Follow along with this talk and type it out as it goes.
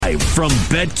live from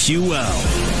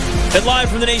BetQL. And live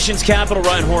from the nation's capital,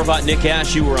 Ryan Horvath, Nick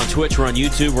Ashew. We're on Twitch, we're on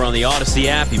YouTube, we're on the Odyssey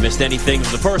app. You missed anything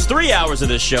for the first 3 hours of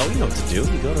this show, you know what to do.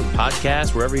 You go to the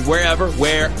podcast,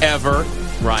 wherever.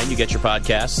 Ryan, you get your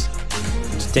podcasts.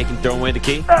 Just throw away the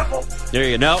key. Apple. There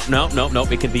you go. No.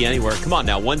 It can be anywhere. Come on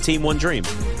now. One team, one dream.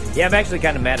 Yeah, I'm actually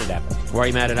kind of mad at Apple. Why are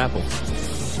you mad at Apple?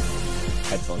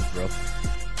 Headphones broke.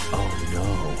 Oh, no.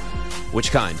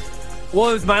 Which kind? Well,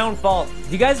 it was my own fault.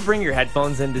 Do you guys bring your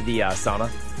headphones into the sauna?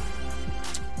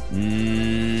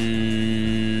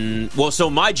 Well, so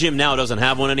my gym now doesn't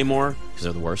have one anymore because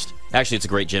they're the worst. Actually, it's a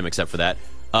great gym except for that.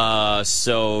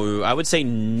 So I would say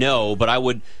no, but I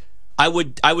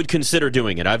would consider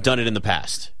doing it. I've done it in the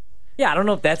past. Yeah, I don't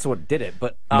know if that's what did it,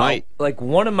 but like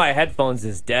one of my headphones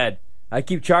is dead. I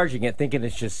keep charging it thinking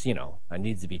it's just, it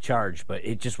needs to be charged, but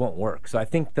it just won't work. So I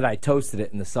think that I toasted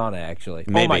it in the sauna, actually.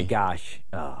 Maybe. Oh, my gosh.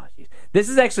 Oh, geez. This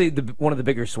is actually one of the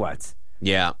bigger sweats.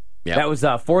 Yeah. That was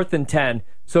 4th and 10.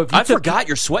 So if you forgot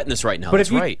you're sweating this right now.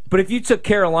 That's right. But if you took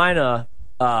Carolina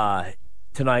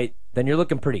tonight, then you're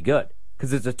looking pretty good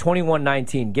because it's a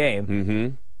 21-19 game. Mm-hmm.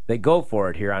 They go for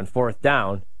it here on 4th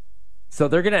down. So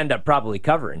they're going to end up probably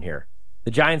covering here.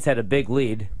 The Giants had a big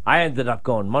lead. I ended up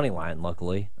going money line,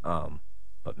 luckily.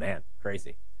 But, man,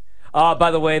 crazy. By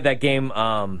the way, that game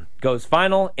goes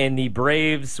final, and the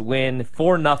Braves win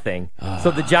 4-0.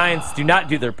 So the Giants do not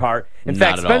do their part. In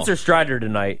fact, Spencer Strider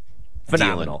tonight,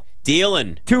 phenomenal.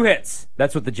 Dealing. 2 hits.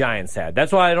 That's what the Giants had.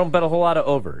 That's why I don't bet a whole lot of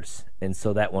overs. And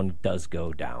so that one does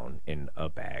go down in a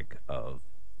bag of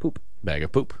poop. Bag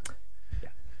of poop. Yeah.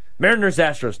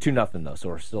 Mariners-Astros 2-0, though, so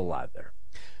we're still alive there.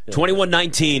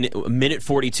 21-19, minute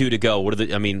 42 to go.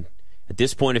 At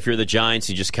this point, if you're the Giants,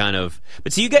 you just kind of.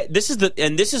 But see, this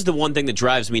is the one thing that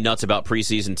drives me nuts about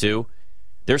preseason too.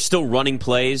 They're still running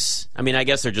plays. I mean, I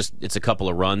guess it's a couple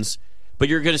of runs, but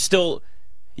you're still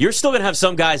gonna have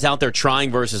some guys out there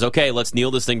trying versus okay, let's kneel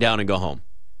this thing down and go home.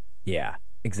 Yeah,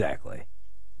 exactly.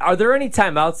 Are there any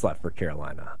timeouts left for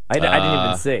Carolina? I didn't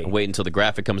even see. Wait until the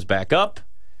graphic comes back up.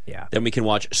 Yeah. Then we can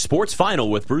watch Sports Final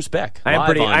with Bruce Beck.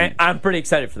 I'm pretty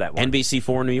excited for that one.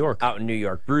 NBC4 in New York. Out in New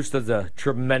York. Bruce does a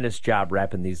tremendous job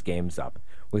wrapping these games up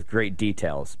with great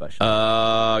detail, especially.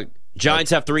 Giants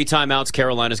have 3 timeouts.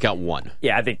 Carolina's got 1.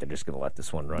 Yeah, I think they're just going to let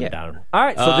this one run down. All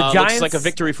right, so the Giants. Looks like a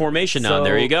victory formation now.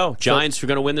 There you go. Giants are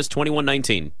going to win this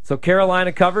 21-19. So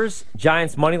Carolina covers.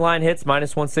 Giants money line hits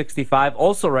 -165.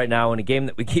 Also, right now in a game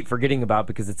that we keep forgetting about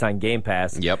because it's on Game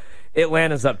Pass. Yep.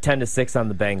 Atlanta's up 10-6 on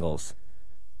the Bengals.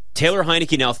 Taylor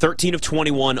Heineke now 13 of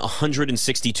 21,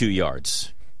 162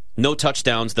 yards. No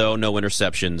touchdowns, though, no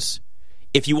interceptions.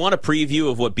 If you want a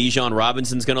preview of what Bijan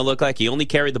Robinson's going to look like, he only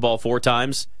carried the ball 4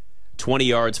 times, 20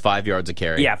 yards, 5 yards a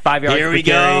carry. Yeah, 5 yards Here we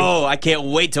go. I can't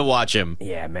wait to watch him.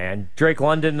 Yeah, man. Drake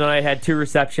London tonight had 2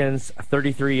 receptions,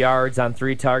 33 yards on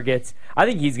 3 targets. I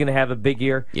think he's going to have a big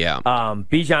year. Yeah.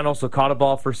 Bijan also caught a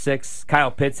ball for 6.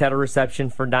 Kyle Pitts had a reception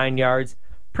for 9 yards.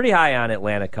 Pretty high on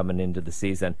Atlanta coming into the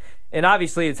season. And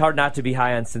obviously, it's hard not to be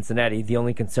high on Cincinnati. The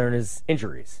only concern is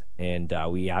injuries. And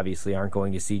we obviously aren't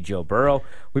going to see Joe Burrow.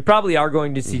 We probably are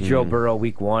going to see Joe Burrow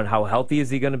week 1. How healthy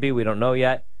is he going to be? We don't know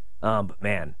yet. But,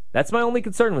 man, that's my only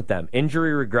concern with them.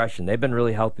 Injury regression. They've been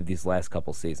really healthy these last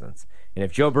couple seasons. And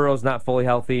if Joe Burrow's not fully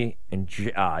healthy and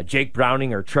Jake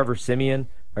Browning or Trevor Siemian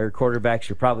are your quarterbacks,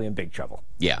 you're probably in big trouble.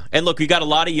 Yeah. And, look, we got a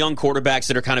lot of young quarterbacks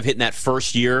that are kind of hitting that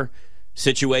first year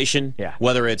situation. Yeah.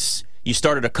 Whether it's you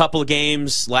started a couple of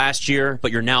games last year,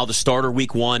 but you're now the starter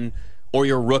week 1, or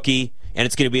you're a rookie, and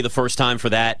it's going to be the first time for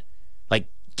that. Like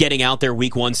getting out there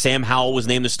week 1. Sam Howell was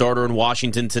named the starter in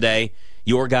Washington today.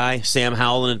 Your guy, Sam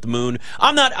Howell at the Moon.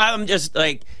 I'm not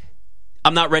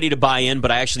ready to buy in,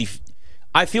 but I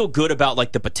feel good about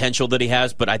like the potential that he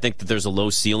has, but I think that there's a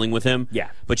low ceiling with him. Yeah.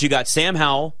 But you got Sam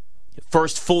Howell.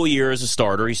 First full year as a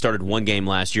starter. He started 1 game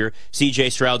last year. C.J.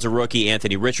 Stroud's a rookie.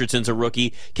 Anthony Richardson's a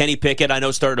rookie. Kenny Pickett, I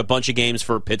know, started a bunch of games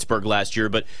for Pittsburgh last year,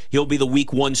 but he'll be the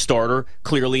week 1 starter,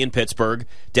 clearly in Pittsburgh.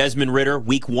 Desmond Ridder,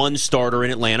 week 1 starter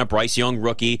in Atlanta. Bryce Young,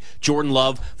 rookie. Jordan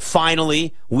Love,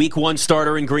 finally, week 1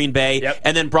 starter in Green Bay. Yep.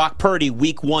 And then Brock Purdy,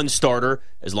 week 1 starter,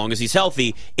 as long as he's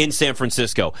healthy, in San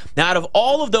Francisco. Now, out of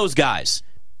all of those guys,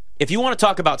 if you want to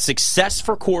talk about success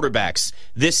for quarterbacks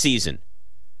this season,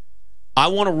 I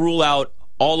want to rule out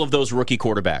all of those rookie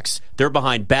quarterbacks. They're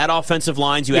behind bad offensive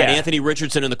lines. You had Anthony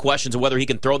Richardson in the questions of whether he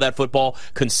can throw that football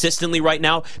consistently right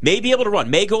now. May be able to run.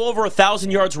 May go over 1,000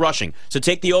 yards rushing. So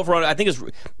take the over on, I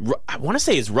want to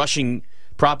say his rushing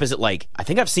prop is at I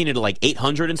think I've seen it at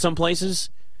 800 in some places.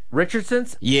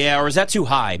 Richardson's? Yeah, or is that too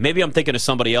high? Maybe I'm thinking of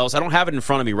somebody else. I don't have it in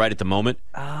front of me right at the moment.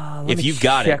 If you've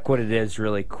got check what it is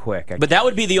really quick. But that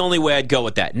would be the only way I'd go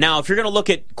with that. Now, if you're going to look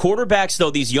at quarterbacks,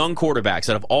 though, these young quarterbacks,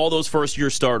 out of all those first-year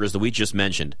starters that we just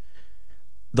mentioned,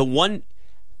 the one,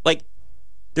 like,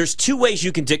 there's two ways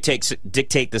you can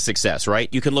dictate the success, right?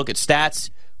 You can look at stats,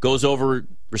 goes over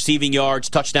receiving yards,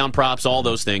 touchdown props, all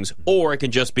those things, or it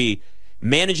can just be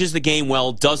manages the game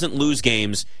well, doesn't lose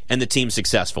games, and the team's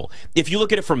successful. If you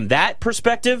look at it from that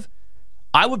perspective,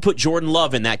 I would put Jordan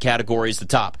Love in that category as the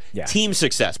top. Yeah. Team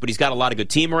success, but he's got a lot of good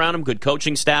team around him, good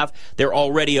coaching staff. They're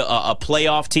already a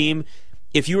playoff team.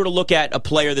 If you were to look at a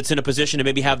player that's in a position to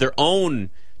maybe have their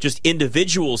own just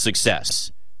individual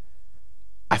success,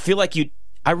 I feel like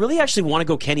I really actually want to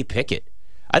go Kenny Pickett.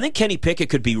 I think Kenny Pickett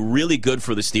could be really good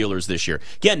for the Steelers this year.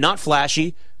 Again, not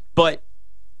flashy, but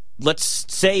let's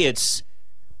say it's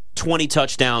 20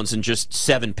 touchdowns and just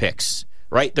 7 picks,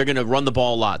 right? They're going to run the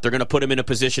ball a lot. They're going to put him in a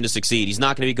position to succeed. He's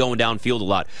not going to be going downfield a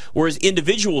lot. Whereas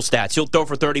individual stats, he'll throw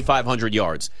for 3,500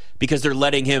 yards because they're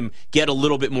letting him get a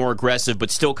little bit more aggressive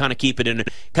but still kind of keep it in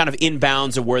kind of in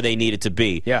bounds of where they need it to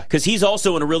be. Yeah. Because he's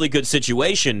also in a really good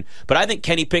situation, but I think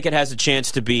Kenny Pickett has a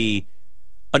chance to be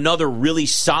another really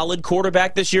solid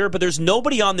quarterback this year, but there's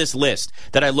nobody on this list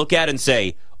that I look at and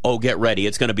say, oh, get ready,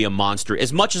 it's going to be a monster.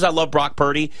 As much as I love Brock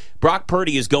Purdy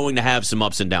is going to have some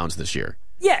ups and downs this year.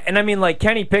 Yeah, and I mean, like,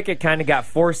 Kenny Pickett kind of got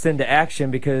forced into action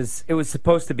because it was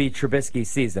supposed to be Trubisky's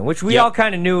season, which we all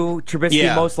kind of knew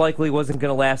Trubisky most likely wasn't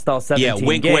going to last all 17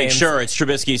 games. Yeah, wink, sure, it's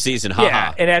Trubisky's season,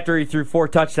 haha. And after he threw 4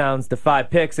 touchdowns to 5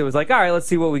 picks, it was like, all right, let's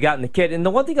see what we got in the kid. And the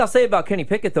one thing I'll say about Kenny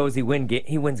Pickett, though, is he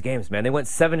wins games, man. They went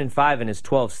 7-5 in his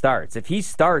 12 starts. If he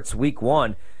starts week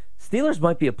 1, Steelers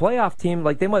might be a playoff team.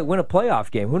 Like, they might win a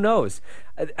playoff game. Who knows?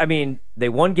 I mean, they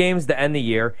won games to end the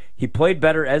year. He played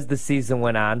better as the season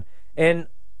went on. And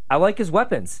I like his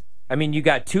weapons. I mean, you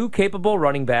got 2 capable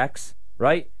running backs,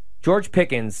 right? George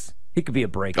Pickens, he could be a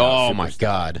breakout. Oh, my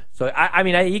God. So, I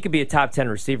mean, he could be a top 10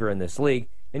 receiver in this league.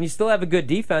 And you still have a good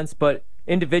defense, but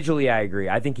individually, I agree.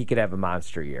 I think he could have a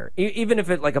monster year. Even if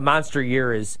it, like, a monster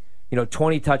year is,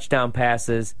 20 touchdown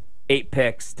passes, 8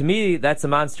 picks. To me, that's a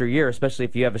monster year, especially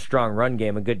if you have a strong run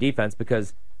game, a good defense,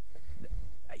 because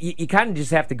you kind of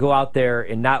just have to go out there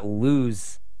and not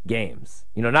lose games.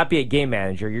 Not be a game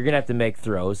manager. You're going to have to make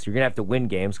throws. You're going to have to win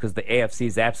games because the AFC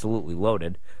is absolutely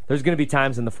loaded. There's going to be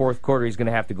times in the fourth quarter he's going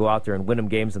to have to go out there and win them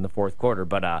games in the fourth quarter,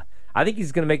 but I think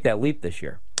he's going to make that leap this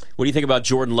year. What do you think about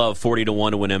Jordan Love,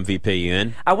 40-1 to win MVP? You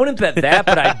in? I wouldn't bet that,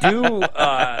 but I do,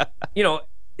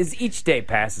 as each day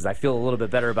passes, I feel a little bit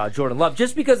better about Jordan Love.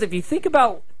 Just because if you think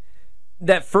about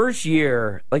that first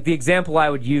year, like the example I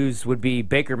would use would be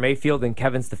Baker Mayfield and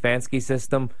Kevin Stefanski's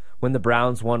system when the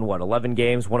Browns won, 11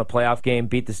 games, won a playoff game,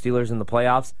 beat the Steelers in the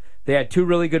playoffs. They had 2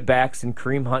 really good backs in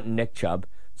Kareem Hunt and Nick Chubb,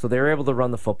 so they were able to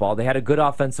run the football. They had a good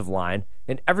offensive line,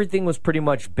 and everything was pretty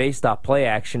much based off play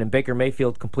action, and Baker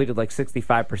Mayfield completed like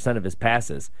 65% of his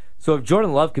passes. So if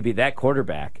Jordan Love could be that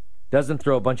quarterback, doesn't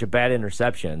throw a bunch of bad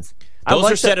interceptions.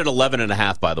 Those are set at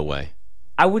 11.5, by the way.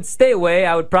 I would stay away.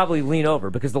 I would probably lean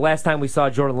over because the last time we saw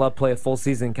Jordan Love play a full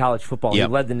season in college football, he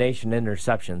led the nation in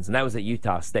interceptions, and that was at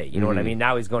Utah State. You know what I mean?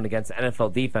 Now he's going against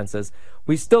NFL defenses.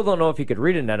 We still don't know if he could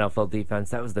read an NFL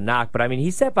defense. That was the knock. But, I mean, he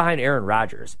sat behind Aaron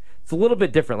Rodgers. It's a little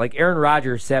bit different. Like Aaron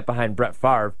Rodgers sat behind Brett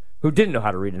Favre, who didn't know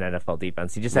how to read an NFL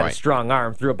defense. He just had a strong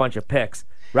arm, threw a bunch of picks.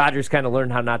 Rodgers kind of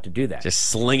learned how not to do that. Just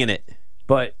slinging it.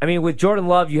 But, I mean, with Jordan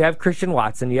Love, you have Christian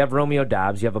Watson, you have Romeo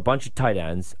Doubs, you have a bunch of tight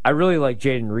ends. I really like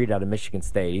Jaden Reed out of Michigan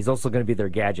State. He's also going to be their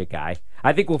gadget guy.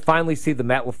 I think we'll finally see the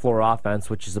Matt LaFleur offense,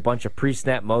 which is a bunch of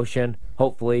pre-snap motion,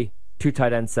 hopefully, 2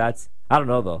 tight end sets. I don't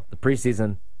know, though. The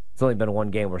preseason, it's only been 1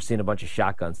 game. We're seeing a bunch of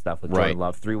shotgun stuff with Jordan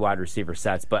Love, 3 wide receiver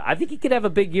sets. But I think he could have a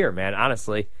big year, man,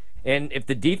 honestly. And if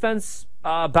the defense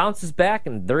bounces back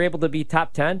and they're able to be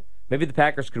top 10, maybe the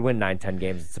Packers could win 9-10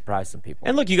 games and surprise some people.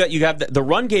 And look, you have the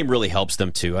run game really helps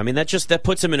them too. I mean, that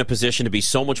puts them in a position to be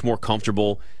so much more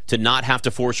comfortable, to not have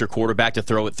to force your quarterback to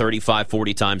throw it 35,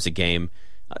 40 times a game.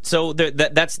 So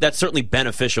that's certainly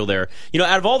beneficial there.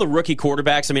 Out of all the rookie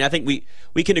quarterbacks, I mean, I think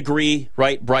we can agree,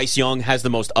 right? Bryce Young has the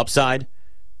most upside.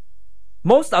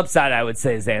 Most upside, I would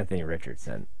say, is Anthony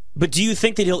Richardson. But do you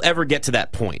think that he'll ever get to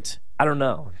that point? I don't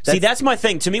know. See, that's my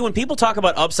thing. To me, when people talk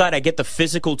about upside, I get the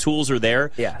physical tools are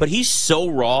there, but he's so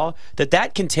raw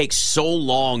that can take so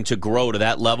long to grow to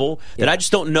that level that I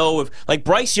just don't know if, like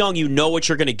Bryce Young, you know what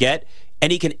you're going to get,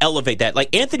 and he can elevate that.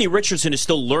 Like Anthony Richardson is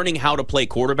still learning how to play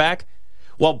quarterback.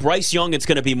 While Bryce Young, it's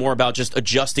going to be more about just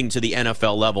adjusting to the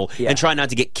NFL level and trying not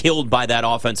to get killed by that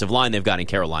offensive line they've got in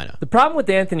Carolina. The problem with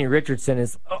Anthony Richardson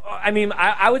is,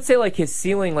 I would say like his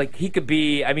ceiling, like he could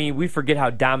be. I mean, we forget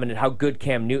how dominant, how good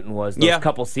Cam Newton was those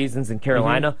couple seasons in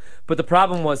Carolina. But the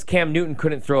problem was Cam Newton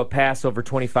couldn't throw a pass over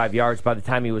 25 yards by the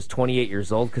time he was 28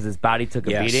 years old because his body took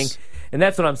a beating. And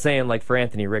that's what I'm saying, like, for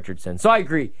Anthony Richardson. So I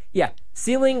agree. Yeah,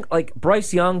 ceiling, like,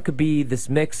 Bryce Young could be this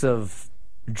mix of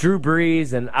Drew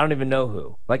Brees and I don't even know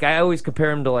who. Like, I always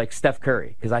compare him to, like, Steph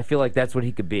Curry because I feel like that's what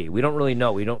he could be. We don't really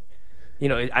know.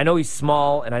 I know he's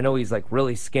small and I know he's, like,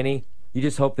 really skinny. You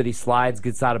just hope that he slides,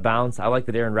 gets out of bounds. I like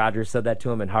that Aaron Rodgers said that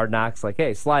to him in Hard Knocks. Like,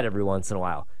 hey, slide every once in a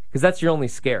while. Because that's your only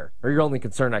scare, or your only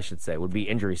concern, I should say, would be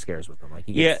injury scares with him. Like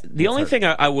the only thing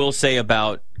I will say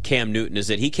about Cam Newton is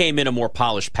that he came in a more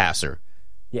polished passer.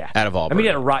 Out of Auburn.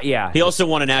 I mean, he also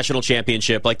won a national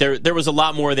championship. Like there was a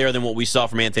lot more there than what we saw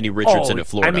from Anthony Richardson at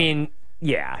Florida. I mean,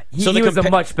 he was a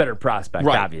much better prospect,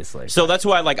 obviously. So that's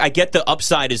why, like, I get the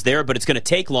upside is there, but it's going to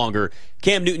take longer.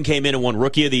 Cam Newton came in and won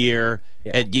Rookie of the Year,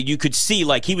 and you could see,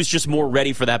 like, he was just more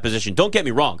ready for that position. Don't get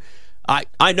me wrong.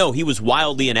 I know he was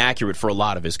wildly inaccurate for a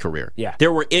lot of his career. Yeah.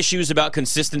 There were issues about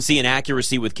consistency and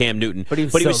accuracy with Cam Newton, but he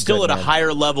was still at a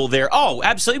higher level there. Oh,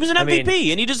 absolutely. He was an MVP,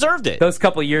 and he deserved it. Those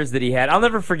couple years that he had. I'll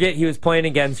never forget he was playing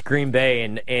against Green Bay,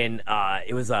 and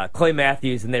it was Clay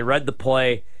Matthews, and they read the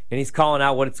play, and he's calling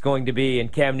out what it's going to be,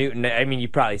 and Cam Newton, I mean,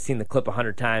 you've probably seen the clip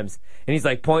 100 times, and he's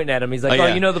like pointing at him. He's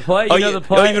like, you know the play? You know the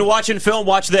play? Oh, you've been watching film?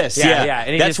 Watch this. Yeah.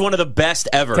 And that's one of the best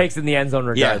ever. Takes in the end zone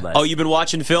regardless. Oh, you've been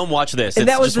watching film? Watch this. And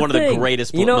it's that was just one of the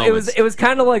greatest moments. It was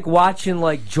kind of like watching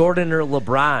like Jordan or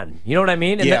LeBron. You know what I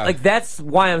mean? And that's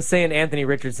why I'm saying Anthony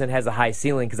Richardson has a high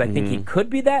ceiling, because I think he could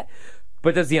be that.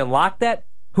 But does he unlock that?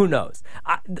 Who knows?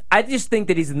 I just think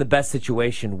that he's in the best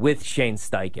situation with Shane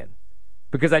Steichen,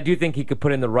 because I do think he could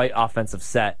put in the right offensive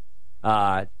set,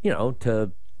 to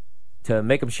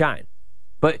make him shine.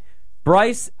 But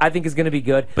Bryce, I think, is going to be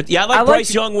good. But I like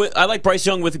Bryce Young. I like Bryce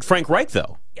Young with Frank Reich,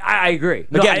 though. I agree.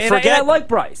 I like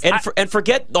Bryce. And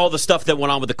forget all the stuff that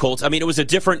went on with the Colts. I mean, it was a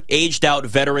different, aged-out,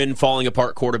 veteran,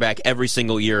 falling-apart quarterback every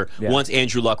single year once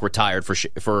Andrew Luck retired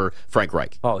for Frank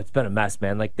Reich. Oh, it's been a mess,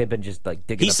 man. Like, they've been just like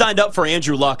digging. He signed up for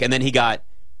Andrew Luck, and then he got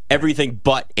everything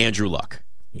but Andrew Luck.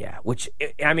 Yeah, which,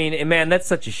 I mean, man, that's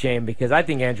such a shame, because I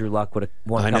think Andrew Luck would have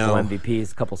won a couple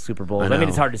MVPs, a couple Super Bowls. I mean,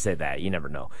 it's hard to say that. You never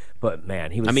know. But,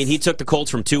 man, he was... I mean, he took the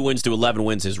Colts from 2 wins to 11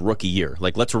 wins his rookie year.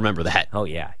 Like, let's remember that. Oh,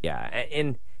 yeah.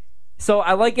 And so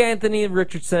I like Anthony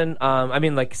Richardson. I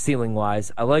mean, like,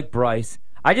 ceiling-wise. I like Bryce.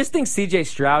 I just think C.J.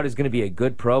 Stroud is going to be a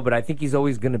good pro, but I think he's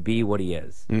always going to be what he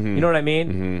is. You know what I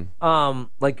mean?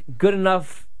 Like, good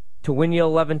enough to win you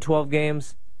 11, 12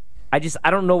 games. I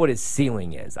don't know what his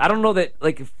ceiling is. I don't know that,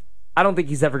 like, I don't think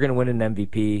he's ever going to win an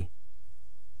MVP.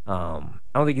 I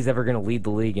don't think he's ever going to lead the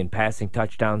league in passing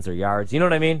touchdowns or yards. You know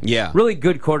what I mean? Yeah. Really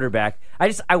good quarterback.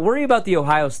 I worry about the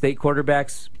Ohio State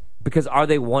quarterbacks, because are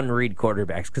they one-read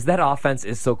quarterbacks? Because that offense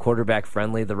is so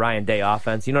quarterback-friendly, the Ryan Day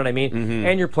offense. You know what I mean?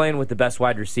 And you're playing with the best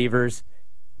wide receivers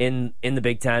in the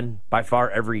Big Ten by far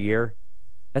every year.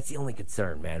 That's the only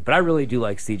concern, man. But I really do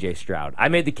like C.J. Stroud. I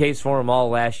made the case for him all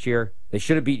last year. They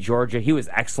should have beat Georgia. He was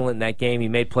excellent in that game. He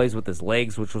made plays with his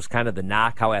legs, which was kind of the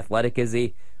knock. How athletic is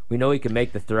he? We know he can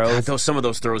make the throws. Some of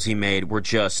those throws he made were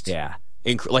just...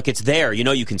 like, it's there. You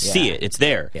know, you can see it. It's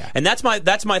there. Yeah. And that's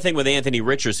my thing with Anthony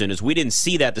Richardson, is we didn't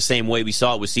see that the same way we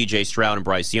saw it with C.J. Stroud and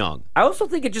Bryce Young. I also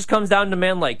think it just comes down to,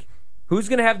 man, like, who's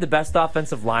going to have the best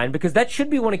offensive line? Because that should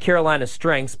be one of Carolina's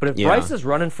strengths. But if Bryce is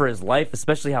running for his life,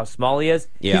 especially how small he is,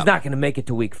 he's not going to make it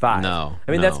to Week 5. No.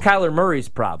 I mean, that's Kyler Murray's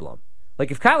problem. Like,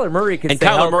 if Kyler Murray can stay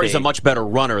healthy... And Kyler Murray's a much better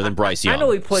runner than Bryce Young. I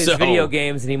know he plays video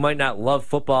games, and he might not love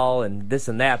football and this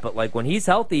and that, but, like, when he's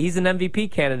healthy, he's an MVP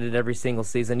candidate every single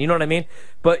season. You know what I mean?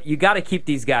 But you got to keep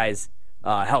these guys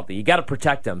healthy. You got to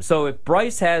protect them. So if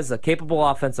Bryce has a capable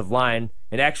offensive line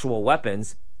and actual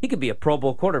weapons, he could be a Pro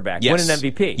Bowl quarterback, win an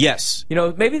MVP. Yes. You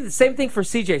know, maybe the same thing for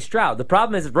C.J. Stroud. The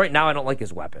problem is, right now, I don't like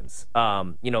his weapons,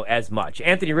 as much.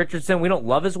 Anthony Richardson, we don't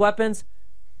love his weapons,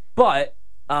 but...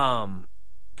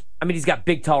 I mean, he's got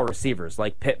big, tall receivers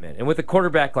like Pittman. And with a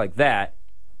quarterback like that,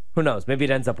 who knows? Maybe it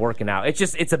ends up working out.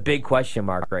 It's a big question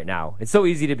mark right now. It's so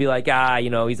easy to be like,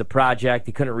 he's a project.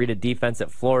 He couldn't read a defense at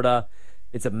Florida.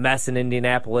 It's a mess in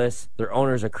Indianapolis. Their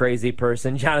owner's a crazy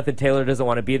person. Jonathan Taylor doesn't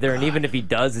want to be there, and even if he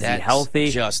does, is he healthy?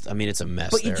 It's a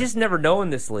mess. But there. you just never know in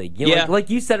this league. You know, like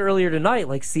you said earlier tonight,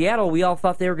 like Seattle, we all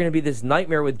thought they were going to be this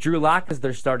nightmare with Drew Lock as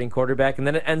their starting quarterback, and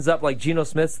then it ends up like Geno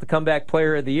Smith's the comeback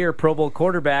player of the year, Pro Bowl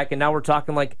quarterback, and now we're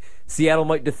talking like Seattle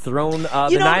might dethrone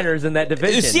the Niners in that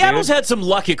division. Seattle's had some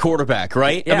luck at quarterback,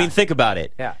 right? Yeah. I mean, think about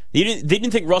it. Yeah. They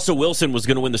didn't think Russell Wilson was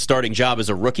going to win the starting job as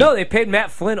a rookie. No, they paid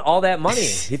Matt Flynn all that money.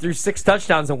 He threw 6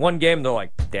 touchdowns in one game. They're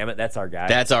like, damn it, that's our guy.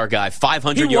 That's our guy.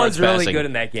 500 yards passing. He was really good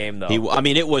in that game, though.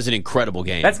 It was an incredible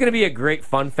game. That's going to be a great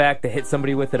fun fact to hit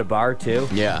somebody with at a bar, too.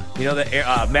 Yeah. You know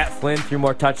that Matt Flynn threw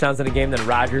more touchdowns in a game than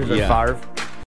Rodgers or Favre.